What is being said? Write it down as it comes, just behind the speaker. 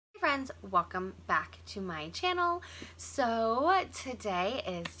friends, welcome back to my channel. So today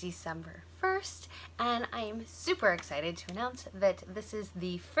is December 1st and I am super excited to announce that this is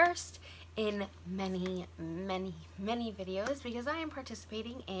the first in many videos because I am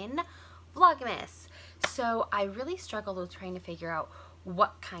participating in Vlogmas. So I really struggled with trying to figure out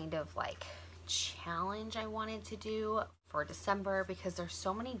what kind of challenge I wanted to do for December because there's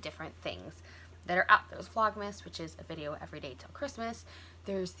so many different things that are out. There's Vlogmas, which is a video every day till Christmas.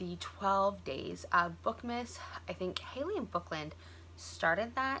 There's the 12 days of Bookmas. I think Haley and Bookland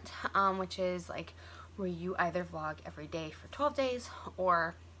started that, which is where you either vlog every day for 12 days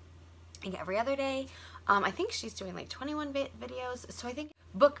or every other day. I think she's doing 21 videos, so I think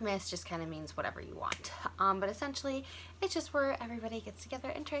Bookmas just kind of means whatever you want. But essentially, it's just where everybody gets together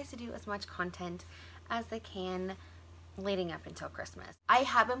and tries to do as much content as they can leading up until Christmas. I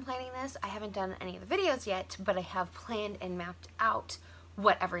have been planning this. I haven't done any of the videos yet, but I have planned and mapped out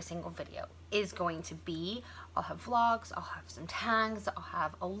what every single video is going to be. I'll have vlogs, I'll have some tags, I'll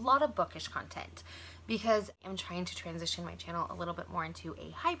have a lot of bookish content because I'm trying to transition my channel a little bit more into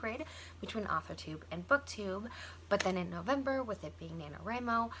a hybrid between Authortube and Booktube. But then in November, with it being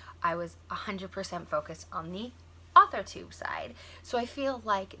NaNoWriMo, I was 100% focused on the Authortube side. So I feel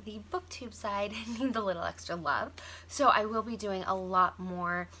like the Booktube side needs a little extra love. So I will be doing a lot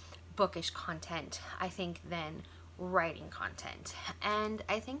more bookish content, I think, than writing content. And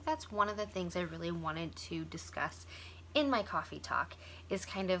I think that's one of the things I really wanted to discuss in my coffee talk is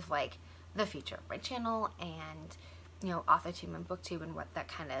kind of the future of my channel and, Authortube and Booktube and what that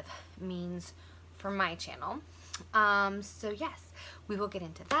kind of means for my channel. So yes, we will get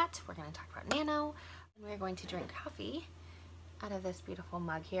into that. We're going to talk about Nano. We're going to drink coffee out of this beautiful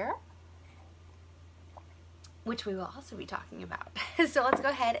mug here, which we will also be talking about. So let's go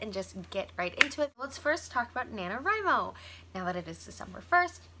ahead and just get right into it. Let's first talk about NaNoWriMo. Now that it is December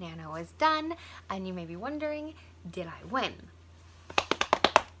 1st, Nano is done, and you may be wondering, did I win?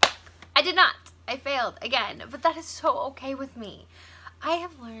 I did not. I failed again, but that is so okay with me. I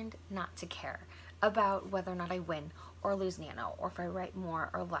have learned not to care about whether or not I win or lose Nano, or if I write more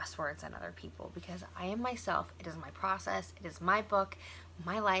or less words than other people, because I am myself. It is my process. It is my book,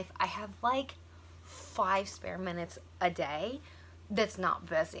 my life. I have 5 spare minutes a day that's not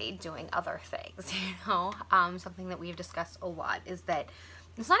busy doing other things, Something that we've discussed a lot is that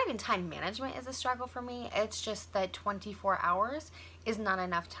it's not even time management is a struggle for me. It's just that 24 hours is not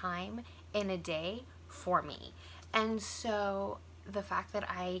enough time in a day for me. And so the fact that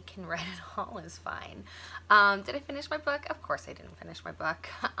I can write it all is fine. Did I finish my book? Of course I didn't finish my book.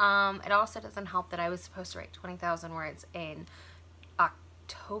 It also doesn't help that I was supposed to write 20,000 words in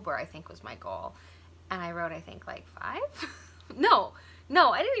October, I think was my goal. And I wrote, I think, 5? No,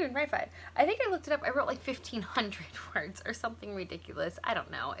 I didn't even write 5. I think I looked it up. I wrote 1,500 words or something ridiculous. I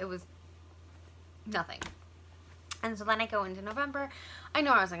don't know. It was nothing. And so then I go into November. I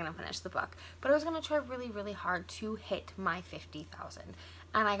know I wasn't going to finish the book, but I was going to try really hard to hit my 50,000.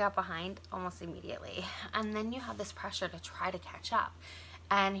 And I got behind almost immediately. And then you have this pressure to try to catch up.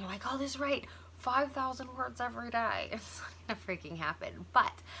 And you're like, oh, this write 5,000 words every day. It's not going to freaking happen.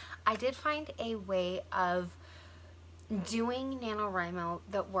 But I did find a way of doing NaNoWriMo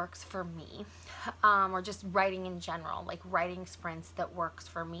that works for me, or just writing in general, writing sprints that works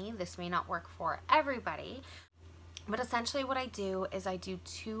for me. This may not work for everybody. But essentially what I do is I do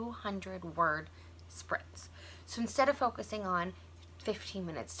 200 word sprints. So instead of focusing on 15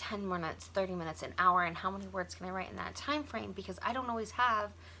 minutes, 10 minutes, 30 minutes, an hour, and how many words can I write in that time frame, because I don't always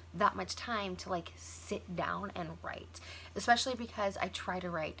have that much time to sit down and write, especially because I try to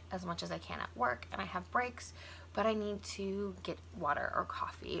write as much as I can at work and I have breaks, but I need to get water or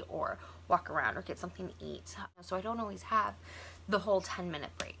coffee or walk around or get something to eat. So I don't always have the whole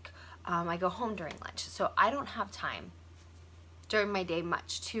 10-minute break. I go home during lunch, so I don't have time during my day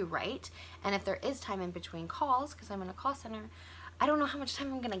much to write. And if there is time in between calls, because I'm in a call center, I don't know how much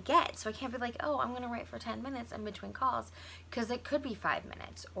time I'm going to get. So I can't be oh, I'm going to write for 10 minutes in between calls, because it could be 5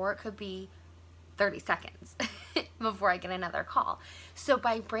 minutes or it could be 30 seconds before I get another call. So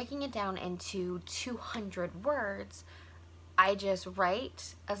by breaking it down into 200 words, I just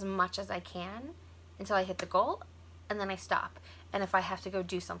write as much as I can until I hit the goal, and then I stop. And if I have to go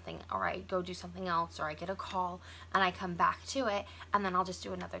do something, or I go do something else, or I get a call and I come back to it, and then I'll just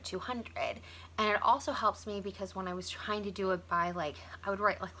do another 200. And it also helps me because when I was trying to do it by I would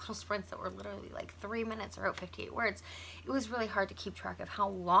write little sprints that were literally 3 minutes or 58 words, it was really hard to keep track of how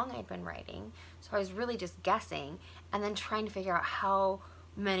long I'd been writing. So I was really just guessing, and then trying to figure out how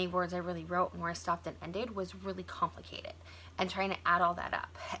many words I really wrote and where I stopped and ended was really complicated, and trying to add all that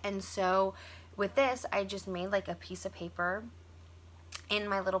up. And so with this, I just made a piece of paper in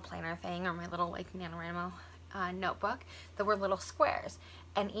my little planner thing, or my little like NaNoWriMo notebook, that were little squares,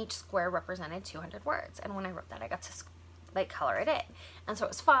 and each square represented 200 words. And when I wrote that, I got to like color it in, and so it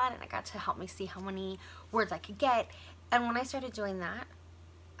was fun, and it got to help me see how many words I could get. And when I started doing that,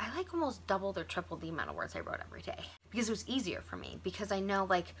 I like almost doubled or tripled the amount of words I wrote every day, because it was easier for me, because I know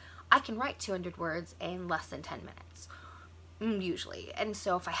like I can write 200 words in less than 10 minutes usually. And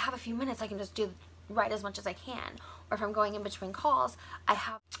so if I have a few minutes, I can just write as much as I can. Or if I'm going in between calls, I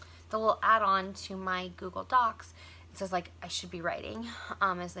have the little add-on to my Google Docs. It says like I should be writing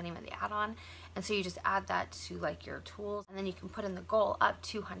is the name of the add-on, and so you just add that to like your tools, and then you can put in the goal of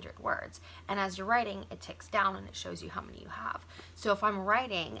 200 words, and as you're writing, it ticks down and it shows you how many you have. So if I'm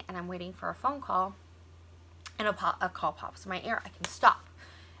writing and I'm waiting for a phone call and a call pops in my ear, I can stop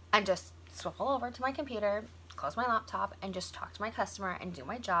and just swivel over to my computer, close my laptop, and just talk to my customer and do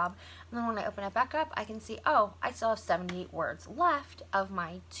my job. And then when I open it back up, I can see, oh, I still have 78 words left of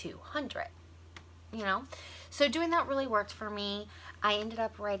my 200, you know? So doing that really worked for me. I ended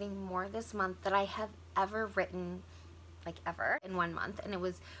up writing more this month than I have ever written, like ever, in 1 month, and it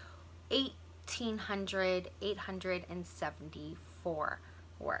was 874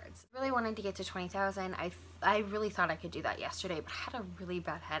 words. I really wanted to get to 20,000. I really thought I could do that yesterday, but I had a really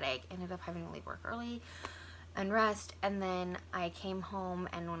bad headache. Ended up having to leave work early and rest, and then I came home,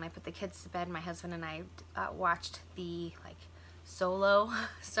 and when I put the kids to bed, my husband and I watched the like Solo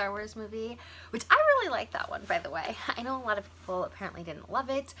Star Wars movie, which I really like that one, by the way. I know a lot of people apparently didn't love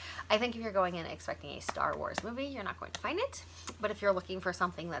it. I think if you're going in expecting a Star Wars movie, you're not going to find it, but if you're looking for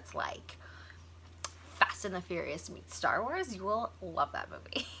something that's like Fast and the Furious meets Star Wars, you will love that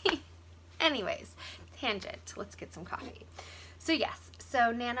movie. Anyways, tangent, let's get some coffee. So yes,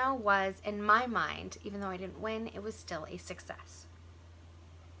 so Nano was, in my mind, even though I didn't win, it was still a success.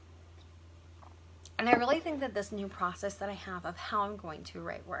 And I really think that this new process that I have of how I'm going to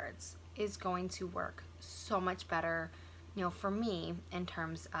write words is going to work so much better, you know, for me in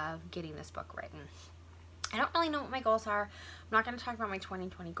terms of getting this book written. I don't really know what my goals are. I'm not going to talk about my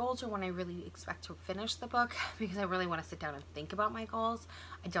 2020 goals or when I really expect to finish the book, because I really want to sit down and think about my goals.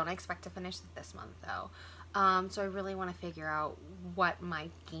 I don't expect to finish it this month though. So I really want to figure out what my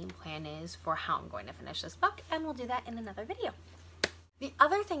game plan is for how I'm going to finish this book, and we'll do that in another video. The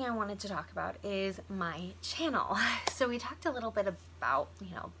other thing I wanted to talk about is my channel. So we talked a little bit about,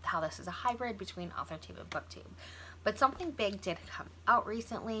 you know, how this is a hybrid between Authortube and Booktube. But something big did come out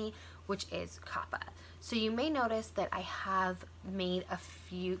recently, which is COPPA. So you may notice that I have made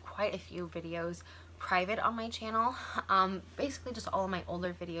quite a few videos private on my channel. Basically just all of my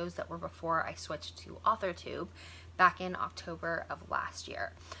older videos that were before I switched to Authortube back in October of last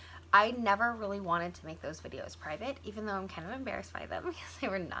year. I never really wanted to make those videos private, even though I'm kind of embarrassed by them because they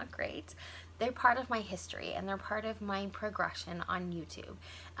were not great. They're part of my history, and they're part of my progression on YouTube.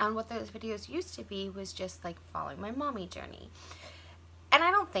 And what those videos used to be was just like following my mommy journey. And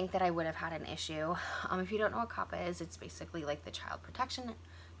I don't think that I would have had an issue. If you don't know what COPPA is, it's basically like the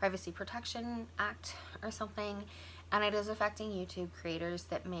Privacy Protection Act or something. And it is affecting YouTube creators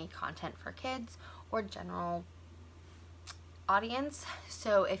that make content for kids or general audience.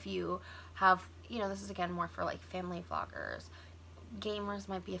 So if you have, you know, this is again more for like family vloggers, gamers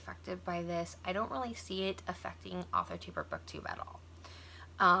might be affected by this. I don't really see it affecting Authortube or Booktube at all.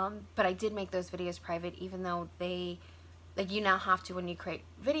 But I did make those videos private, even though they, like, you now have to, when you create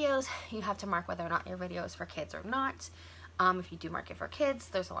videos, you have to mark whether or not your video is for kids or not. If you do mark it for kids,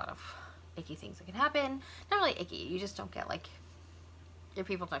 there's a lot of icky things that can happen. Not really icky, you just don't get like, your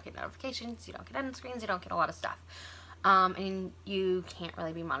people don't get notifications, you don't get end screens, you don't get a lot of stuff. And you can't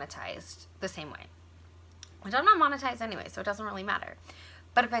really be monetized the same way, which I'm not monetized anyway, so it doesn't really matter,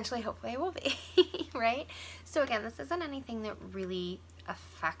 but eventually hopefully I will be. Right? So again, this isn't anything that really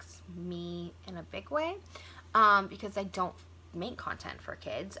affects me in a big way, because I don't make content for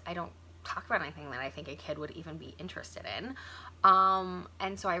kids. I don't talk about anything that I think a kid would even be interested in,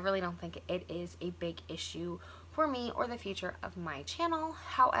 and so I really don't think it is a big issue for me or the future of my channel.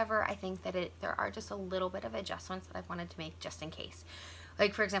 However, I think that there are just a little bit of adjustments that I wanted to make just in case.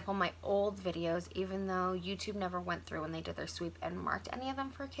 Like, for example, my old videos, even though YouTube never went through when they did their sweep and marked any of them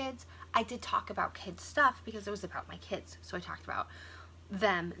for kids, I did talk about kids stuff because it was about my kids. So I talked about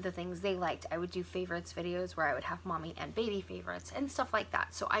them, the things they liked. I would do favorites videos where I would have mommy and baby favorites and stuff like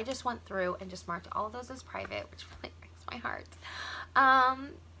that. So I just went through and just marked all of those as private, which really breaks my heart.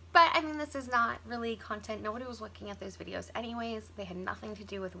 But I mean, this is not really content. Nobody was looking at those videos anyways. They had nothing to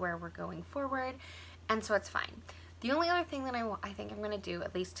do with where we're going forward, and so it's fine. The only other thing that I think I'm going to do,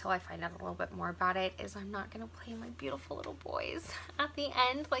 at least till I find out a little bit more about it, is I'm not going to play my beautiful little boys at the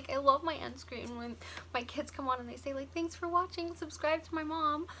end. Like, I love my end screen when my kids come on and they say, like, thanks for watching, subscribe to my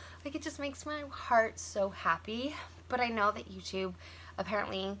mom. Like, it just makes my heart so happy. But I know that YouTube,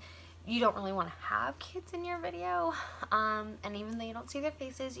 apparently, you don't really want to have kids in your video. And even though you don't see their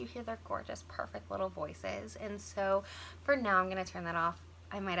faces, you hear their gorgeous, perfect little voices. And so, for now, I'm going to turn that off.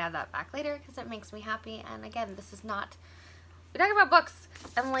 I might add that back later because it makes me happy. And again, this is not, we talk about books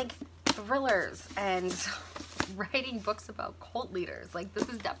and like thrillers and writing books about cult leaders. Like, this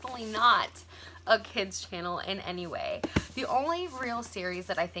is definitely not a kids channel in any way. The only real series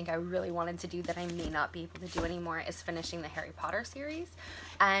that I think I really wanted to do that I may not be able to do anymore is finishing the Harry Potter series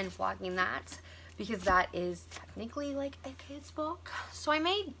and vlogging that, because that is technically like a kid's book. So I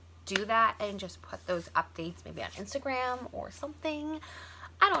may do that and just put those updates maybe on Instagram or something.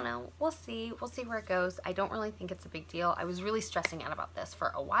 I don't know. We'll see. We'll see where it goes. I don't really think it's a big deal. I was really stressing out about this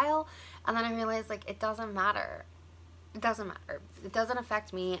for a while, and then I realized, like, it doesn't matter. It doesn't matter. It doesn't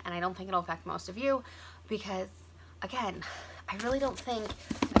affect me, and I don't think it'll affect most of you because, again, I really don't think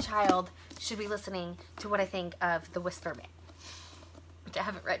a child should be listening to what I think of The Whisper Man, which I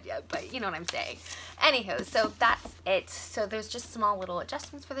haven't read yet, but you know what I'm saying. Anywho, so that's it. So there's just small little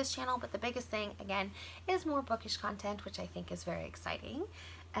adjustments for this channel, but the biggest thing, again, is more bookish content, which I think is very exciting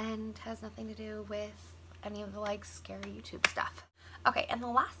and has nothing to do with any of the, like, scary YouTube stuff. Okay, and the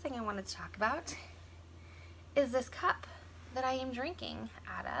last thing I wanted to talk about is this cup that I am drinking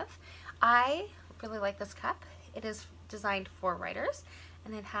out of. I really like this cup. It is designed for writers,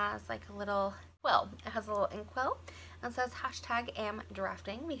 and it has like a little quill. It has a little ink quill and says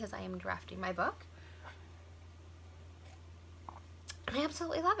 #am_drafting because I am drafting my book. I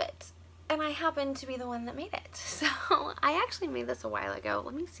absolutely love it. And I happen to be the one that made it. So I actually made this a while ago.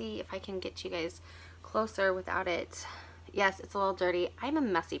 Let me see if I can get you guys closer without it. Yes, it's a little dirty. I'm a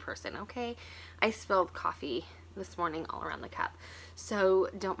messy person, okay? I spilled coffee this morning all around the cup. So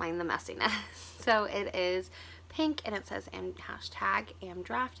don't mind the messiness. So it is pink and it says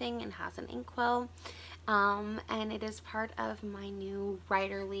 #am_drafting and has an inkwell. And it is part of my new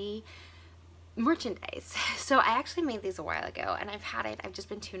writerly merchandise. So I actually made these a while ago and I've had it. I've just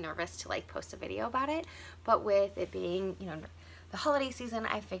been too nervous to like post a video about it. But with it being, you know, the holiday season,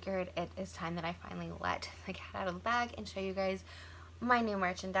 I figured it is time that I finally let the cat out of the bag and show you guys my new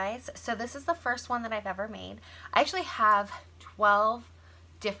merchandise. So this is the first one that I've ever made. I actually have 12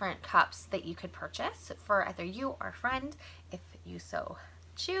 different cups that you could purchase for either you or a friend if you so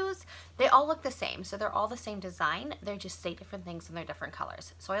choose. They all look the same, so they're all the same design. They just say different things and they're different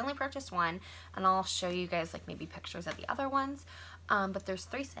colors. So I only purchased one, and I'll show you guys like maybe pictures of the other ones. But there's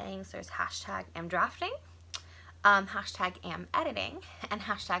 3 sayings. There's #amdrafting, #amediting, and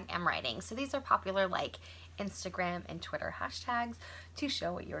 #amwriting. So these are popular like Instagram and Twitter hashtags to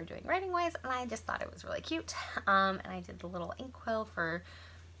show what you are doing writing wise, and I just thought it was really cute. And I did the little ink quill for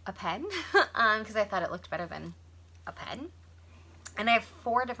a pen because I thought it looked better than a pen. And I have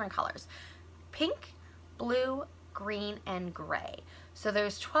 4 different colors: pink, blue, green, and gray. So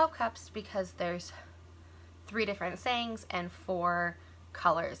there's 12 cups because there's 3 different sayings and 4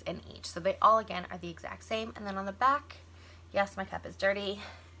 colors in each. So they all, again, are the exact same. And then on the back, yes, my cup is dirty.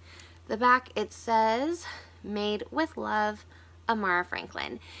 The back, it says, "Made with love, Amara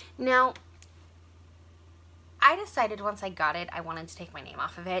Franklin." Now, I decided once I got it, I wanted to take my name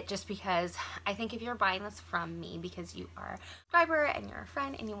off of it, just because I think if you're buying this from me because you are a subscriber and you're a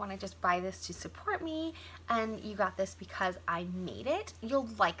friend and you want to just buy this to support me and you got this because I made it, you'll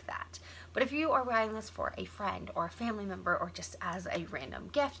like that. But if you are buying this for a friend or a family member or just as a random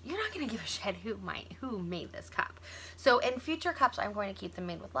gift, you're not going to give a shit who made this cup. So in future cups, I'm going to keep them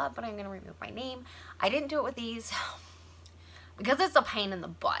made with love, but I'm going to remove my name. I didn't do it with these because it's a pain in the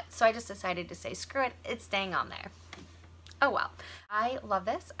butt. So I just decided to say, screw it, it's staying on there. Oh well. I love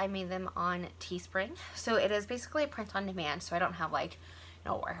this. I made them on Teespring. So it is basically a print on demand. So I don't have like, you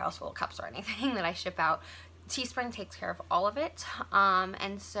know, a warehouse full of cups or anything that I ship out. Teespring takes care of all of it.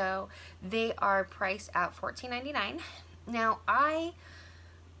 And so they are priced at $14.99. Now I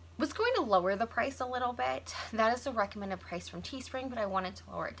was going to lower the price a little bit. That is the recommended price from Teespring, but I wanted to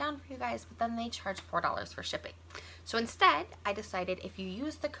lower it down for you guys, but then they charge $4 for shipping. So instead, I decided if you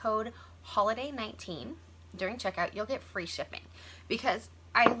use the code HOLIDAY19 during checkout, you'll get free shipping. Because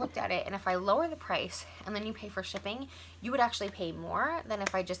I looked at it, and if I lower the price and then you pay for shipping, you would actually pay more than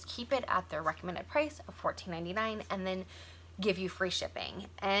if I just keep it at their recommended price of $14.99 and then give you free shipping.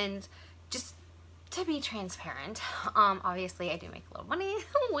 And just to be transparent, obviously I do make a little money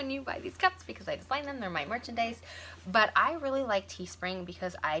when you buy these cups because I design them, they're my merchandise, but I really like Teespring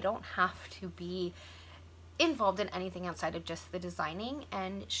because I don't have to be involved in anything outside of just the designing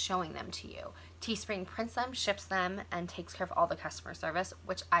and showing them to you. Teespring prints them, ships them, and takes care of all the customer service,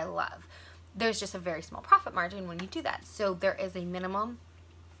 which I love. There's just a very small profit margin when you do that. So there is a minimum.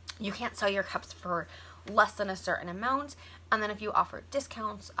 You can't sell your cups for less than a certain amount, and then if you offer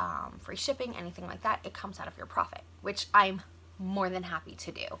discounts, free shipping, anything like that, it comes out of your profit, which I'm more than happy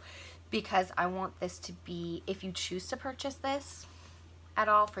to do, because I want this to be, if you choose to purchase this at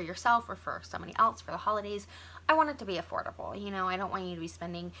all for yourself or for somebody else for the holidays, I want it to be affordable. You know, I don't want you to be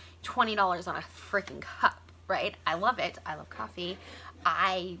spending $20 on a freaking cup, right? I love it. I love coffee.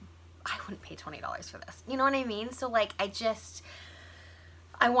 I wouldn't pay $20 for this. You know what I mean? So like,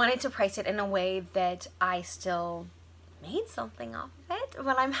 I wanted to price it in a way that I still made something off of it,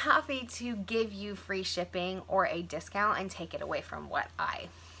 but I'm happy to give you free shipping or a discount and take it away from what I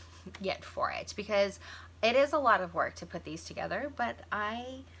get for it, because it is a lot of work to put these together, but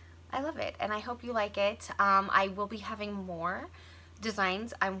I love it and I hope you like it. I will be having more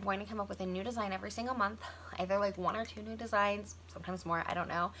designs. I'm going to come up with a new design every single month, either like 1 or 2 new designs, sometimes more, I don't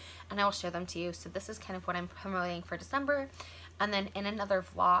know, and I will show them to you. So this is kind of what I'm promoting for December, and then in another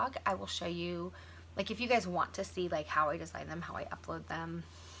vlog I will show you, like, if you guys want to see like how I design them, how I upload them,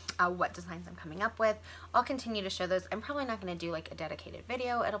 what designs I'm coming up with, I'll continue to show those. I'm probably not going to do like a dedicated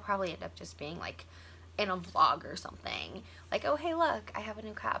video. It'll probably end up just being like in a vlog or something, like, oh hey look, I have a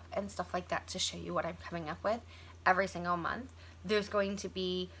new cup and stuff like that, to show you what I'm coming up with every single month. There's going to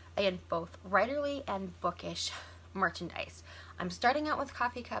be, again, both writerly and bookish merchandise. I'm starting out with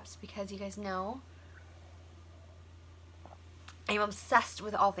coffee cups because you guys know I'm obsessed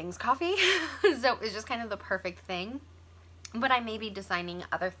with all things coffee, so it's just kind of the perfect thing. But I may be designing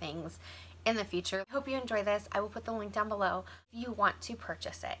other things in the future. I hope you enjoy this. I will put the link down below if you want to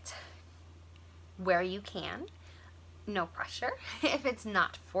purchase it where you can. No pressure. If it's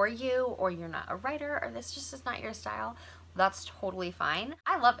not for you, or you're not a writer, or this just is not your style, that's totally fine.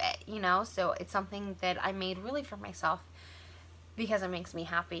 I love it, you know, so it's something that I made really for myself because it makes me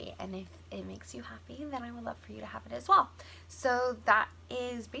happy, and if it makes you happy, then I would love for you to have it as well. So that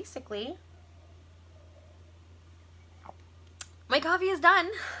is basically, my coffee is done.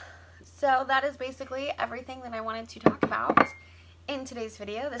 So that is basically everything that I wanted to talk about in today's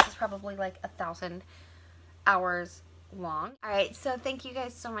video. This is probably like 1,000 hours long. Alright, so thank you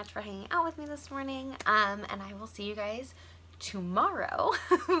guys so much for hanging out with me this morning, and I will see you guys tomorrow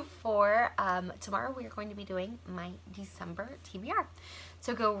for tomorrow we are going to be doing my December TBR.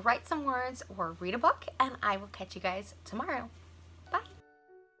 So go write some words or read a book, and I will catch you guys tomorrow. Bye.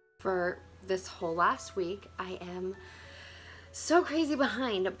 For this whole last week I am so crazy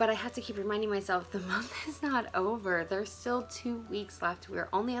behind, but I have to keep reminding myself the month is not over. There's still 2 weeks left. We're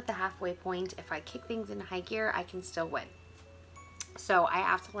only at the halfway point. If I kick things into high gear, I can still win. So I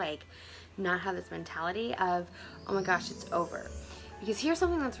have to like not have this mentality of, oh my gosh, it's over. Because here's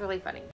something that's really funny.